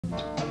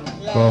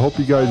Well, I hope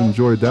you guys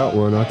enjoyed that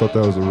one. I thought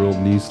that was a real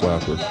knee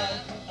slapper.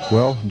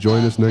 Well,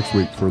 join us next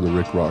week for the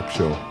Rick Rock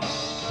Show.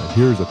 And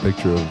here's a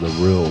picture of the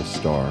real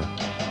star.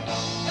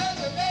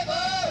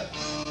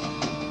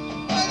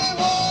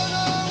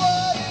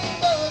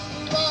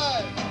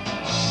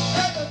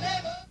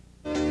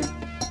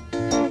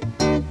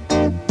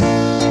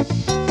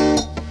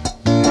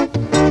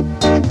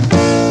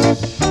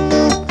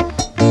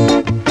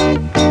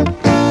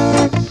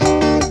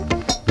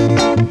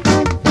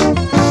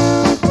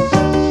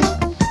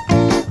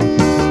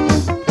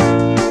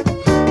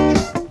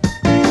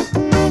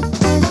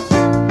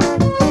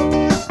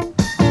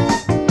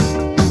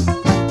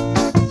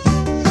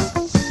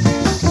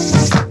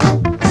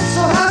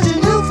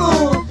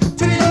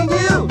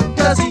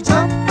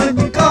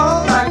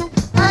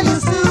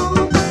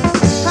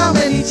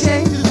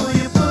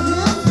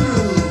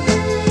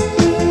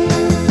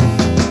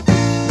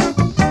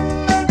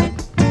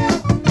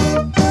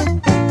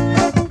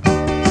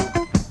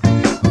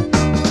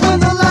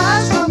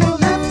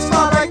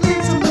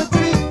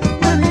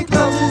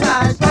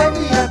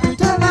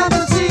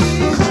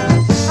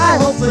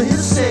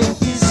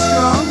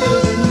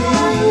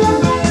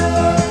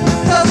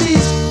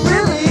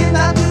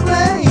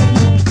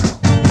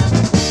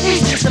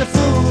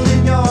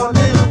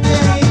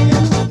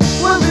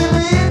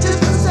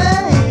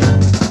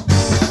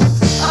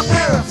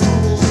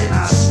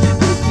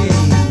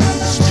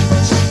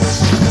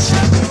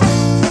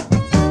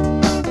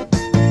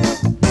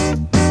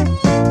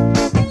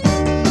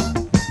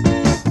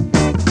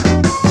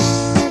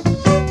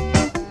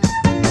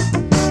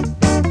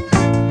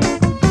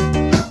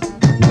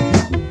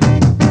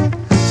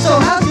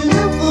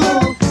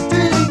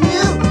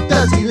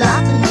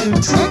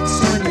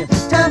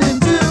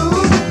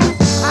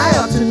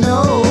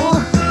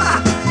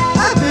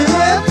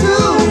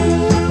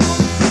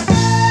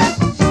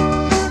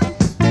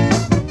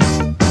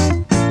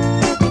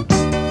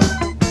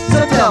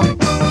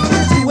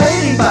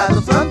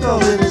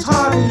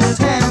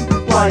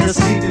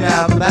 Sleeping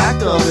out the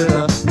back of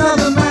it.